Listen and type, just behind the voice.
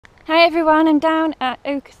Hi everyone, I'm down at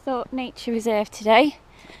Oakerthorpe Nature Reserve today.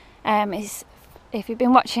 If you've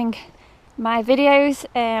been watching my videos,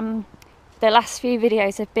 the last few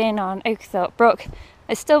videos have been on Oakerthorpe Brook.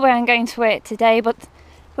 It's still where I'm going to work today, but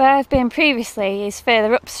where I've been previously is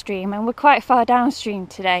further upstream, and we're quite far downstream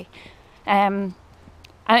today. And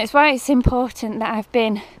it's why it's important that I've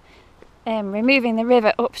been removing the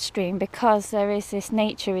river upstream, because there is this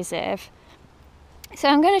nature reserve. So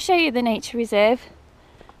I'm going to show you the nature reserve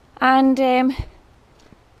and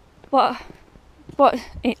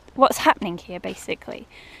what's happening here basically.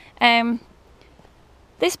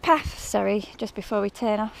 This path, just before we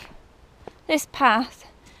turn off, this path,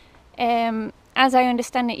 as I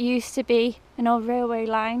understand it, used to be an old railway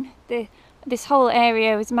line. This whole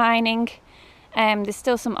area was mining. There's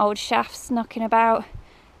still some old shafts knocking about,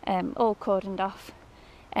 all cordoned off,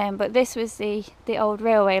 but this was the old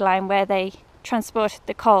railway line where they transported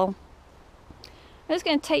the coal. I'm just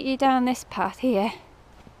going to take you down this path here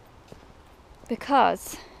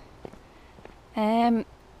because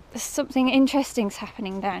something interesting's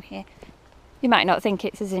happening down here. You might not think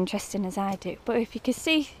it's as interesting as I do, but if you can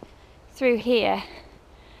see through here,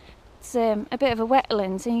 it's a bit of a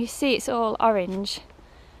wetlands, and you see it's all orange,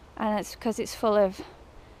 and it's because it's full of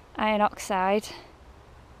iron-oxide,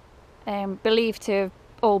 believed to have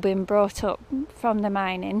all been brought up from the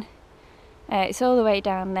mining. It's all the way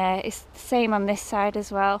down there. It's the same on this side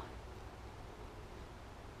as well.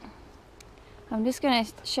 I'm just going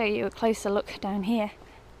to show you a closer look down here.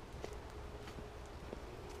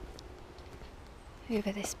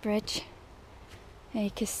 Over this bridge. And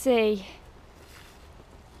you can see,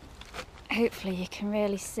 hopefully you can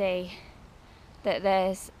really see, that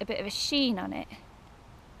there's a bit of a sheen on it.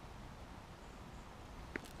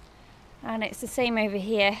 And it's the same over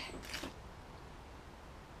here.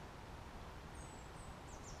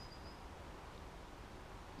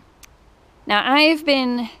 Now, I've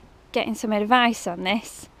been getting some advice on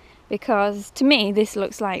this because to me this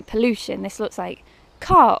looks like pollution. This looks like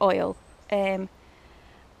car oil, and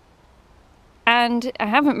I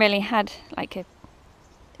haven't really had like a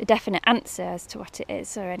definite answer as to what it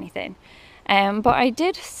is or anything, but I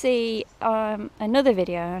did see another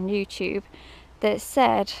video on YouTube that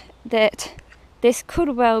said that this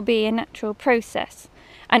could well be a natural process.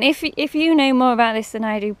 And if you know more about this than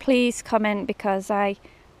I do, please comment, because I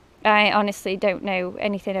honestly don't know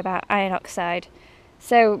anything about iron oxide.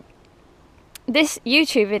 So this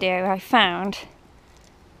YouTube video I found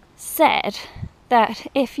said that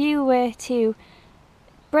if you were to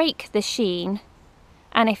break the sheen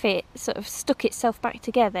and if it sort of stuck itself back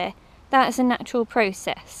together, that's a natural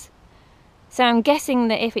process. So I'm guessing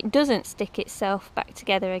that if it doesn't stick itself back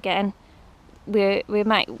together again, we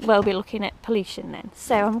might well be looking at pollution then.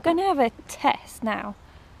 So I'm going to have a test now.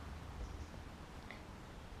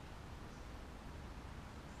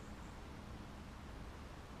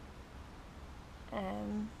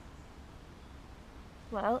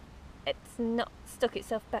 Well, it's not stuck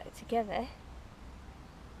itself back together.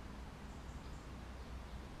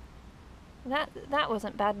 That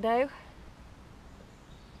wasn't bad though.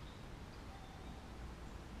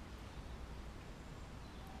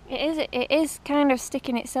 It is kind of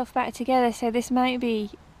sticking itself back together, so this might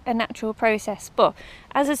be a natural process. But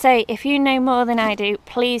as I say, if you know more than I do,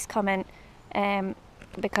 please comment,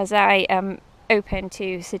 because I am open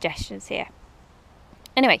to suggestions here.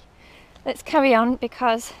 Anyway, let's carry on,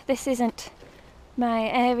 because this isn't my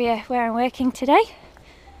area where I'm working today.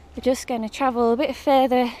 We're just going to travel a bit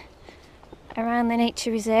further around the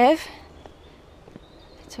nature reserve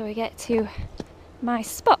until we get to my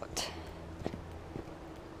spot.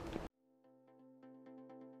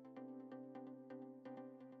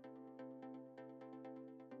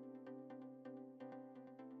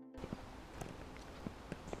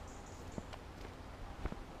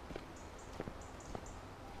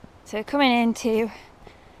 So coming into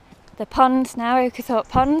the ponds now, Oakerthorpe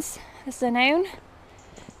Ponds as they're known.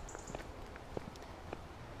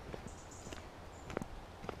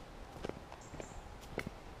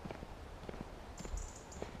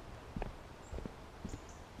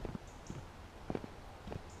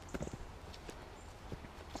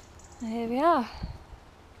 Here we are.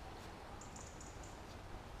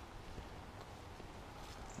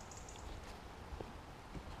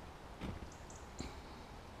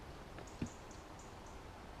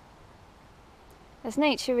 As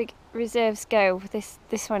nature reserves go,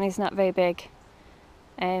 this one is not very big.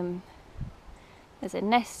 There's a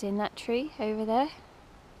nest in that tree over there.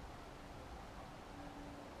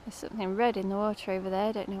 There's something red in the water over there,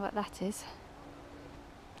 I don't know what that is.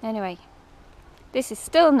 Anyway, this is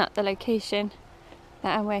still not the location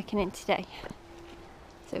that I'm working in today.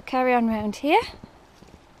 So carry on round here.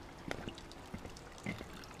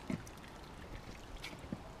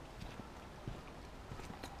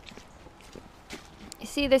 You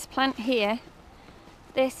see this plant here?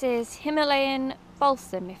 This is Himalayan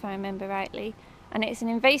balsam, if I remember rightly, and it's an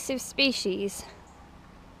invasive species,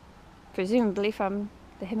 presumably from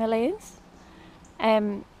the Himalayas.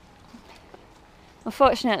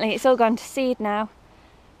 Unfortunately, it's all gone to seed now.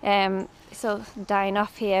 It's all dying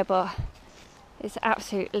off here, but it's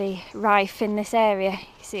absolutely rife in this area.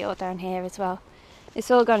 You see it all down here as well. It's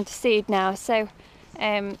all gone to seed now, so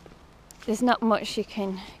there's not much you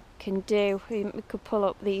can do. We could pull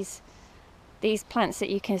up these plants that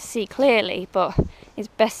you can see clearly, but it's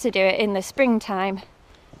best to do it in the springtime.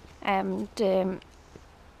 And you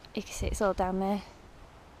can see it's all down there,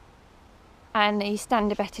 and you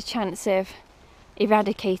stand a better chance of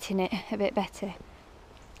eradicating it a bit better.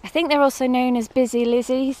 I think they're also known as busy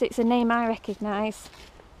lizzies. It's a name I recognise.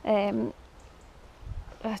 I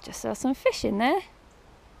just saw some fish in there.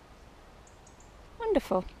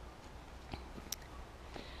 Wonderful.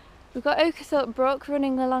 We've got Oakerthorpe Brook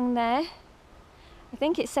running along there. I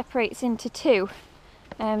think it separates into two.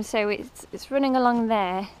 So it's running along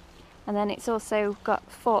there, and then it's also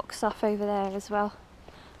got forks off over there as well.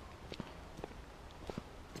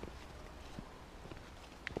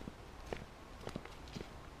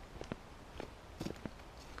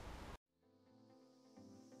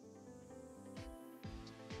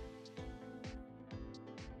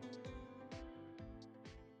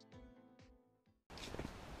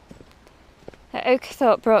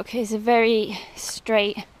 Oakerthorpe Brook is a very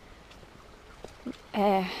straight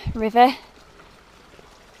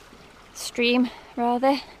stream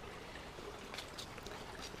rather.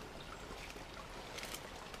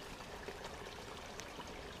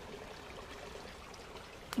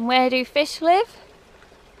 And where do fish live?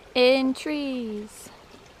 In trees.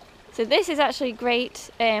 So this is actually great.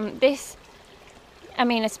 I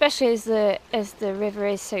mean, especially as the river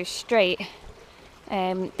is so straight,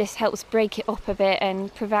 this helps break it up a bit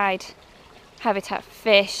and provide habitat for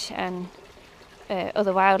fish and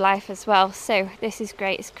other wildlife as well. So this is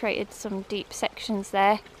great. It's created some deep sections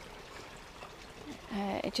there.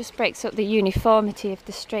 It just breaks up the uniformity of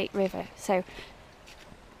the straight river. So,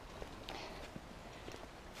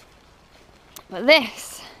 but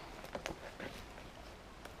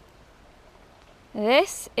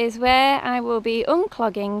this is where I will be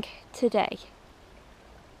unclogging today.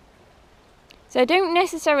 So I don't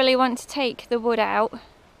necessarily want to take the wood out,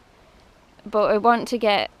 but I want to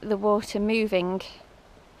get the water moving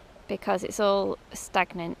because it's all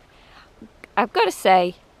stagnant. I've got to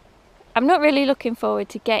say, I'm not really looking forward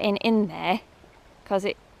to getting in there because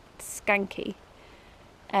it's skanky,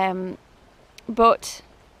 but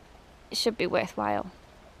it should be worthwhile.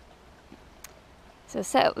 So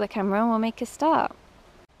set up the camera and we'll make a start.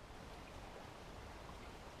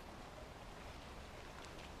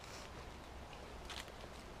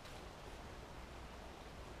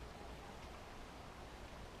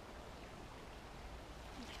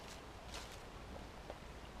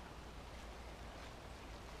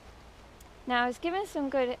 Now, I was given some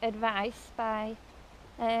good advice by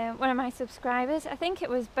one of my subscribers. I think it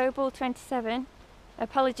was Bobble27.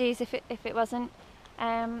 Apologies if it wasn't.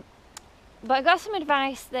 But I got some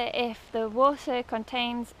advice that if the water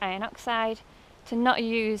contains iron oxide, to not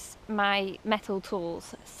use my metal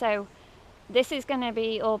tools. So this is going to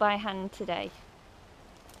be all by hand today.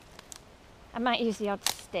 I might use the odd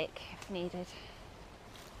stick if needed.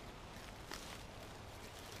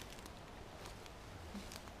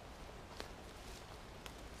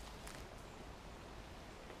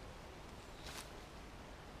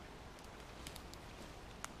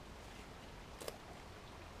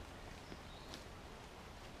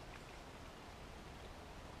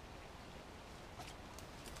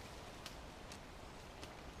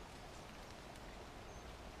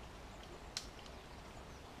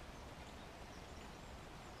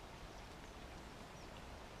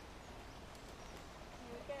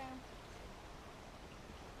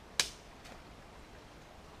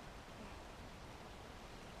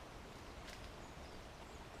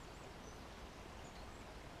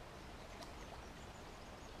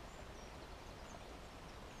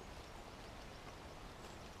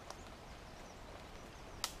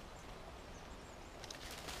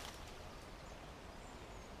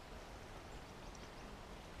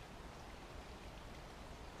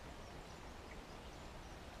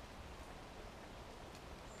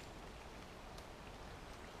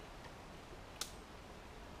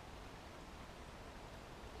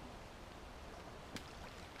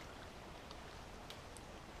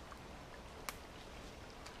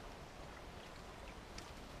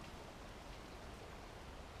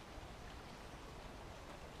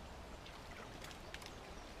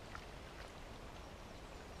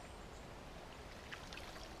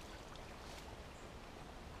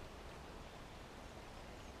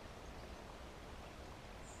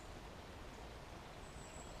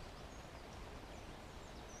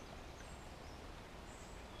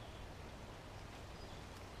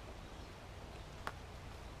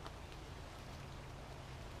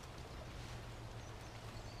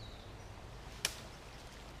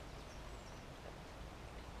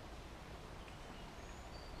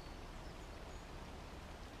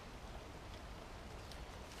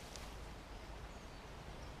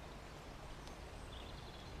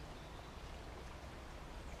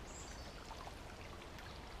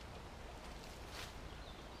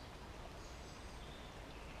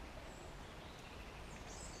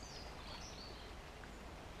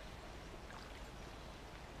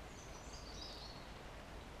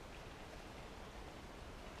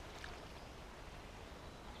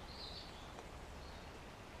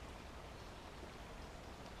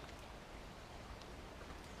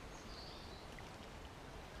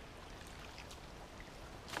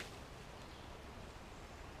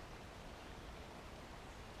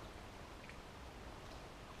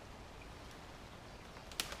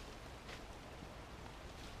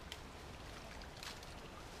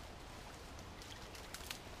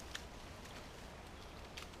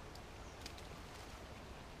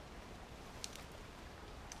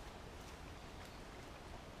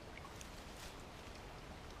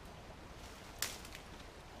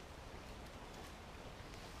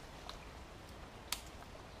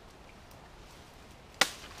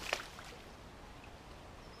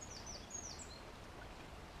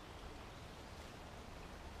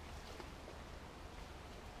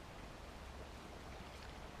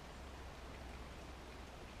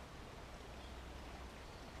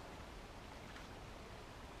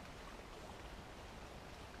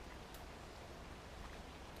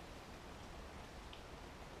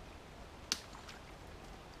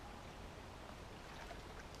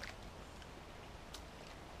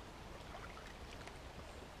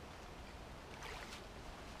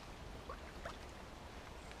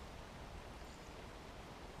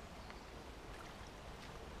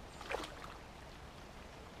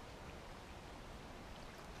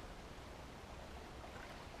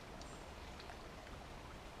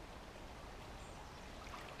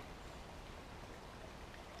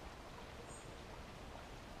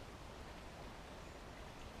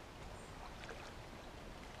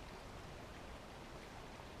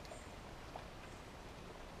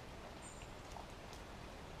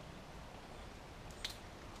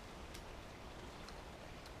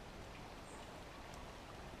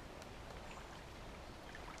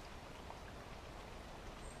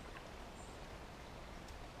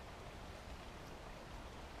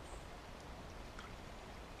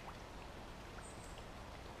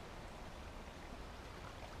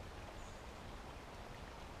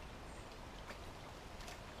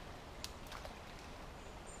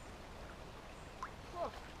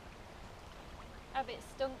 have it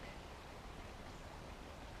stunk.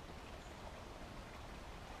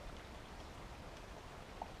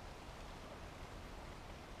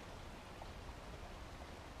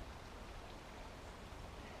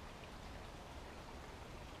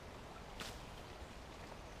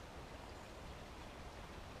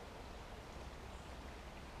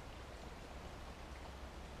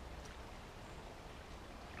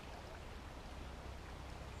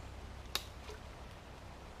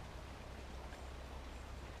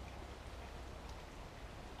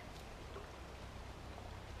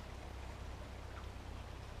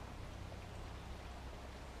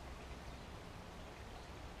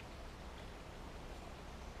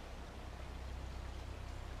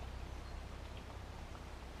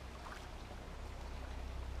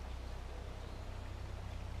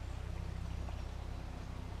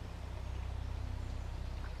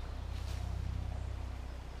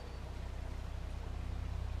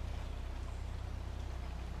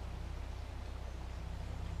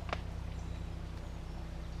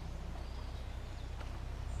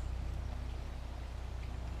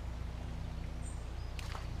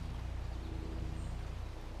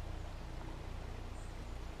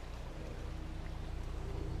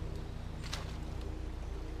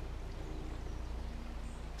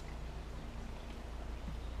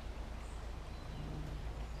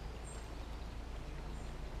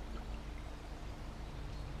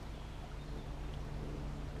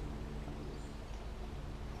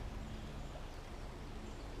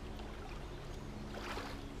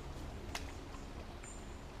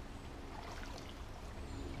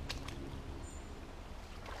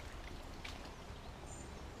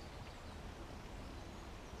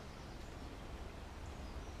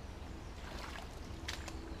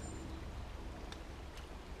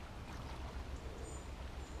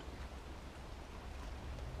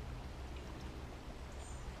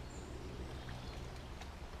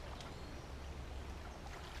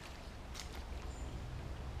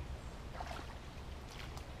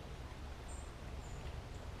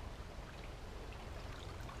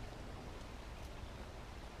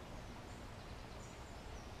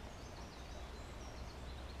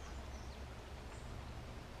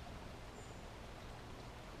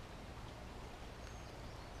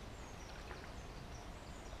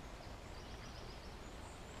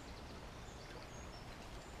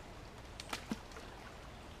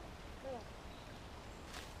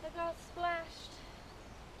 I got splashed.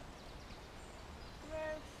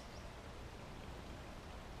 Gross.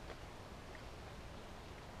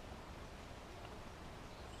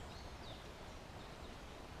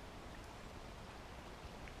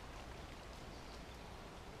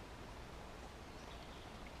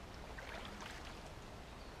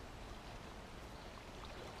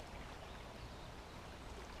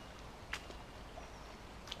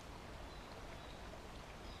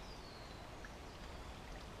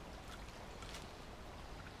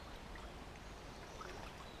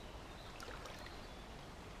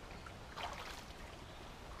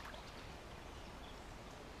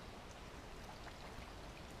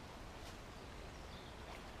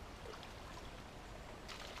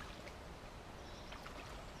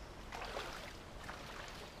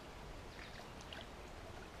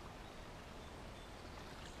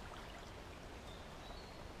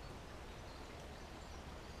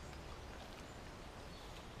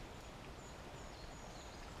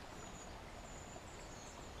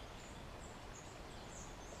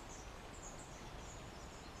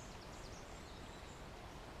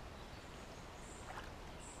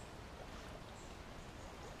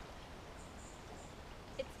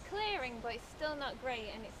 Clearing, but it's still not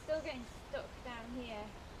great, and it's still getting stuck down here.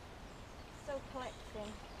 Still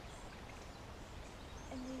collecting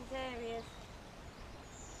in these areas.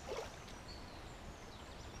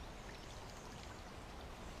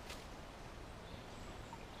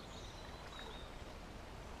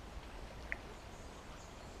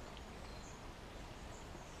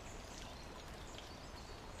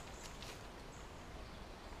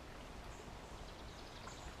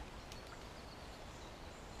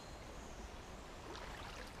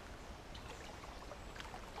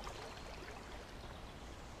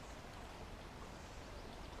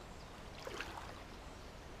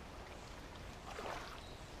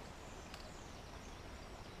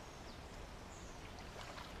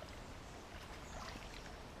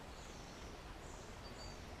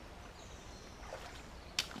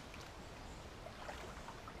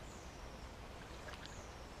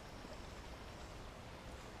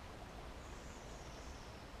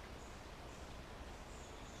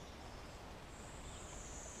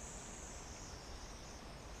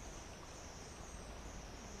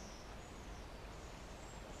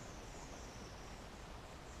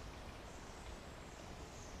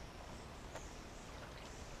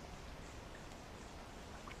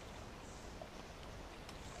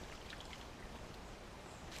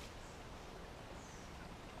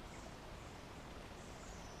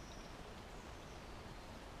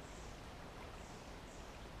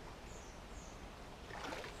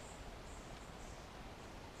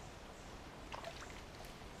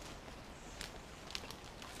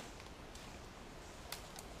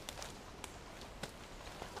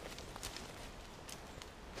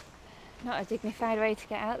 not a dignified way to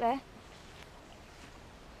get out there.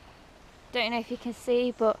 Don't know if you can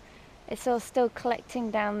see, but it's all still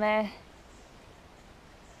collecting down there.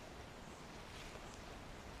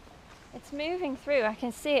 It's moving through. I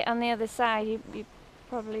can see it on the other side. You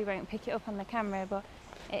probably won't pick it up on the camera, but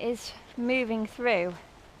it is moving through.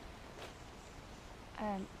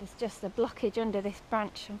 There's just a blockage under this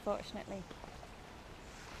branch, unfortunately.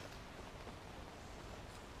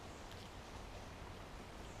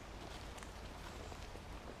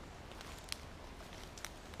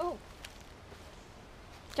 Oh!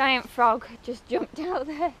 Giant frog just jumped out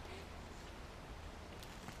there.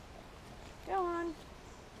 Go on.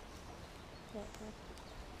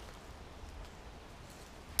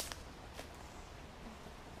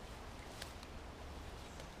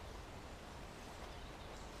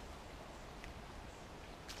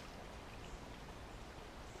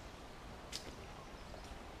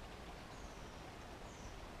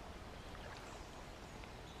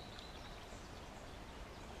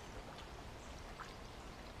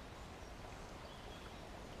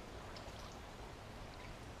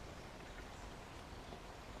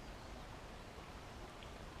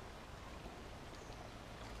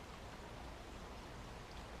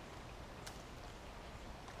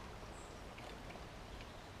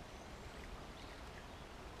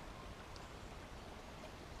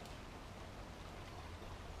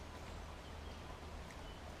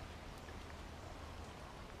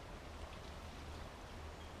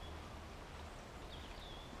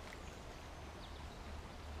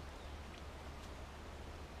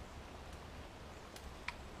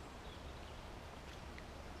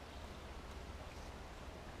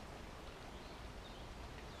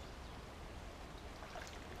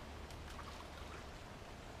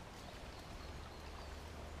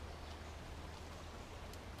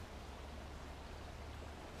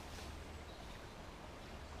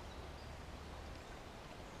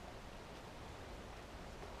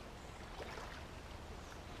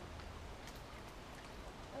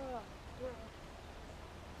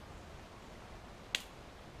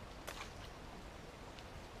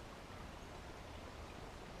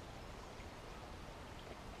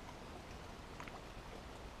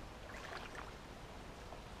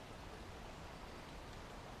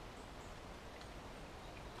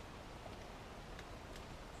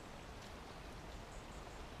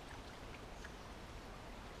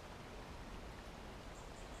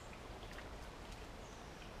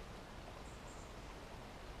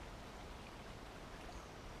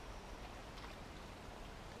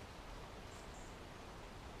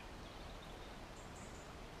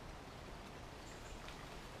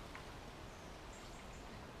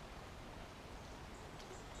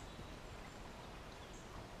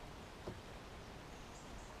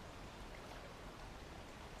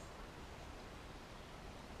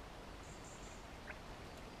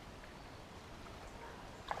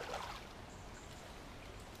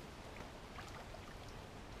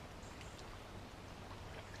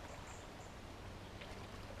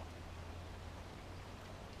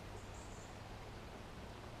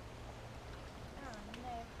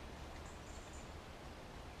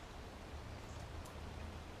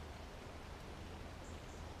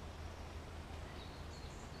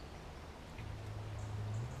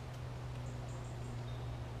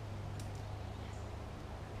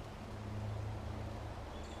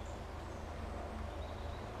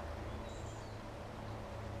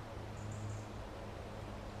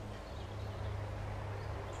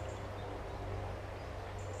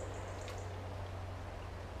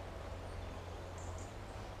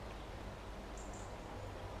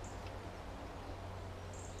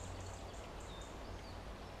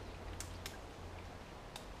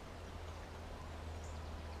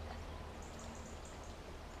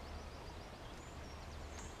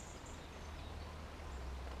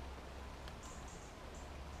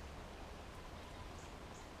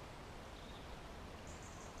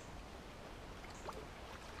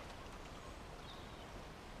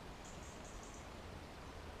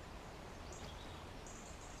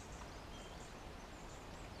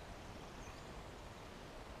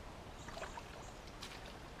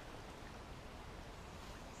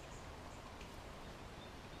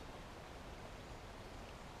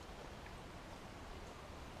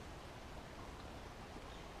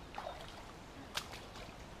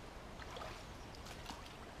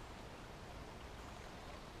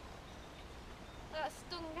 That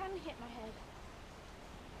stung and hit my head.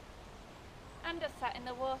 And I sat in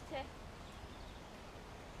the water.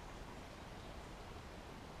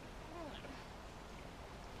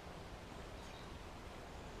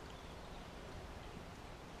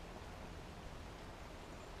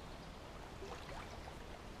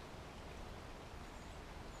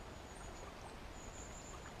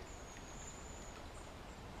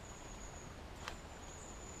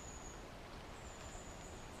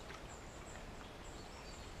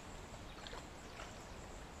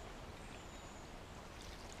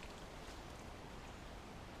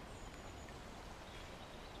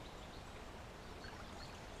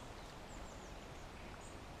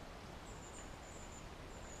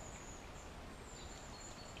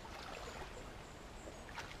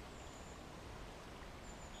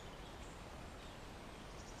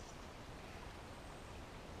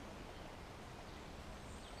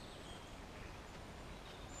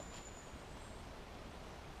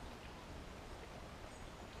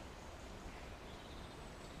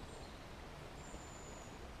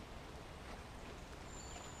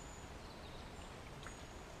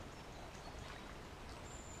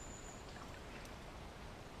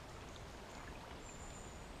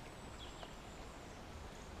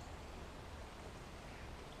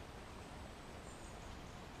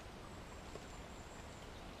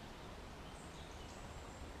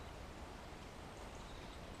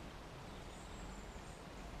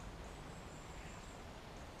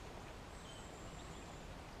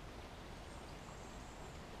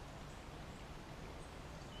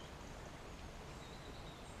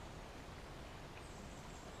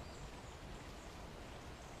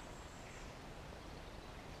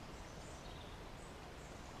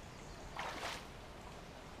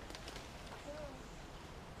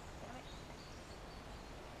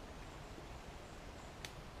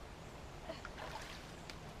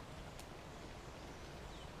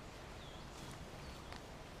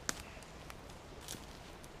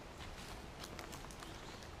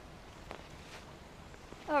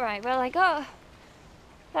 Right, well I got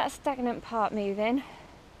that stagnant part moving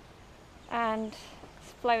and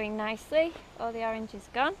it's flowing nicely. All the orange is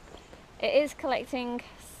gone. It is collecting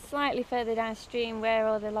slightly further downstream where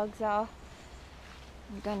all the logs are.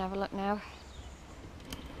 I'm going to have a look now.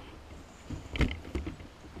 I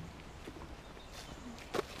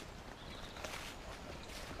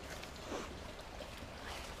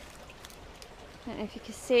don't know if you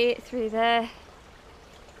can see it through there.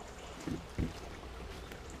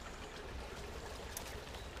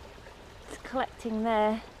 It's collecting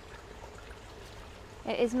there.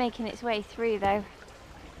 It is making its way through though.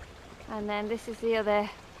 And then this is the other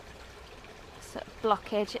sort of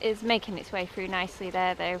blockage. It is making its way through nicely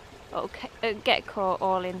there though. It'll get caught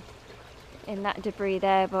all in that debris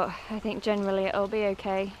there, but I think generally it'll be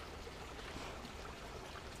okay.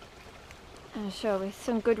 I'm sure with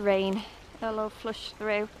some good rain it'll all flush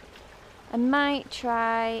through. I might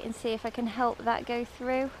try and see if I can help that go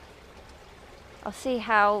through. I'll see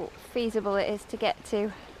how feasible it is to get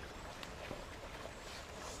to.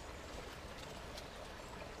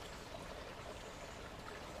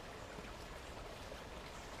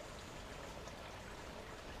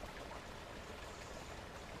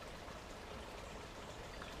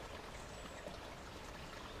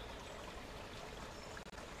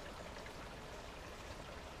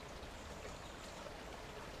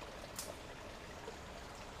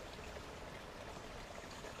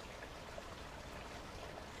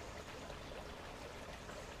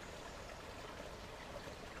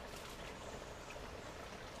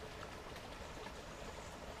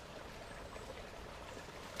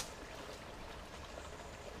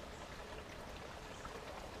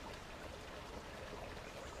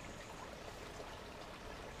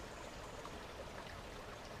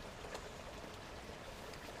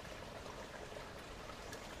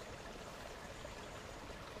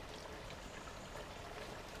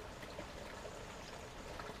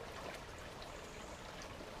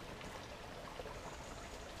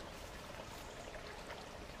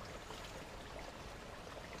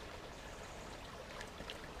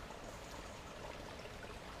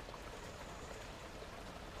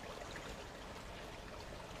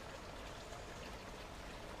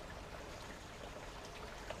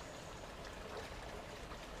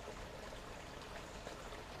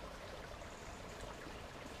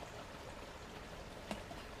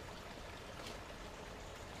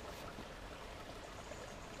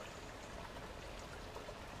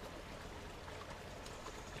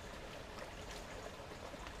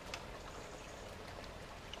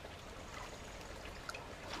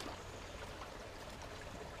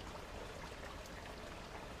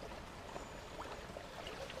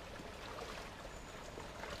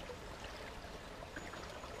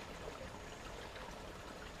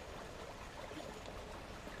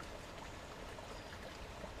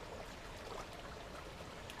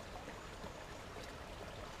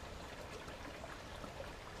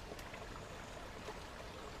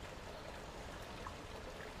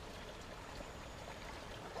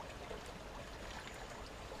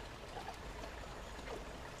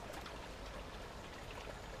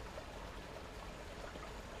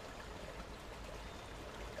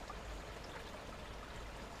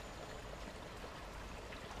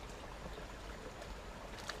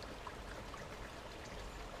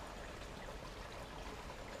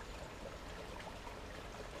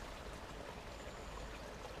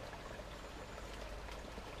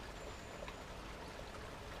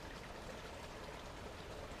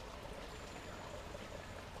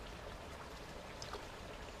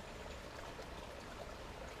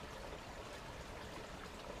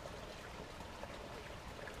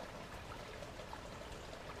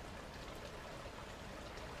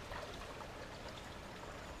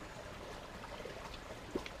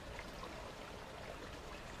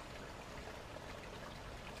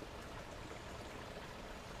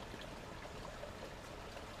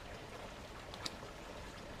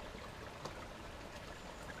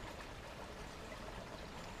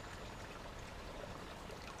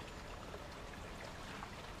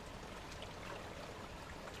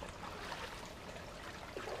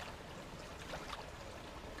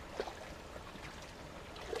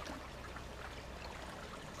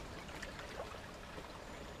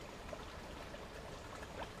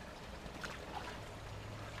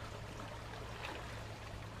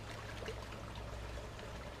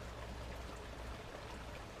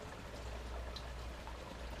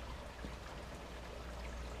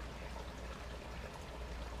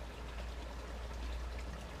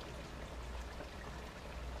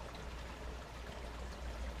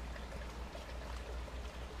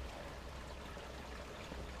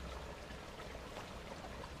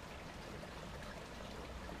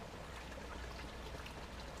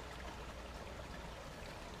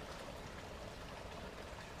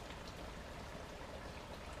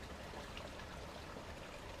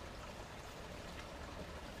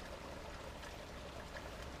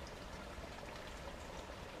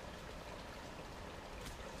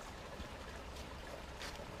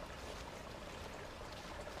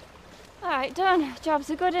 Alright, done. Job's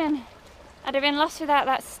a good one. I'd have been lost without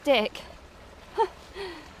that stick.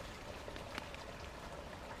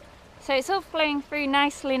 So it's all flowing through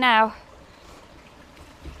nicely now.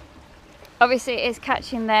 Obviously it is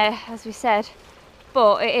catching there, as we said,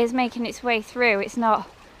 but it is making its way through. It's not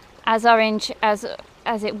as orange as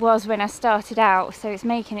it was when I started out, so it's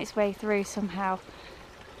making its way through somehow.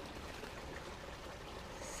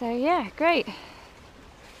 So yeah, great.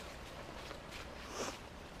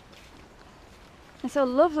 It's all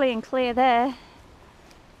lovely and clear there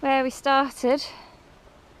where we started.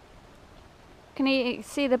 Can you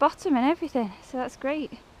see the bottom and everything, so that's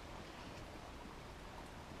great.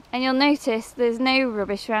 And you'll notice there's no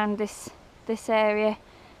rubbish around this area.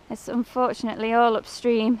 It's unfortunately all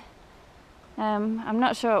upstream. I'm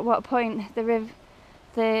not sure at what point the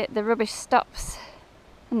rubbish stops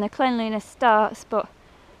and the cleanliness starts, but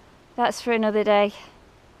that's for another day.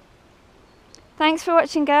 Thanks for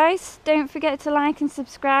watching, guys. Don't forget to like and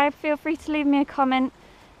subscribe. Feel free to leave me a comment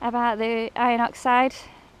about the iron-oxide.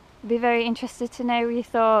 I'd be very interested to know your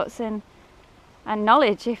thoughts and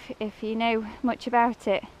knowledge if you know much about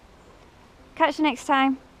it. Catch you next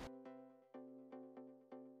time.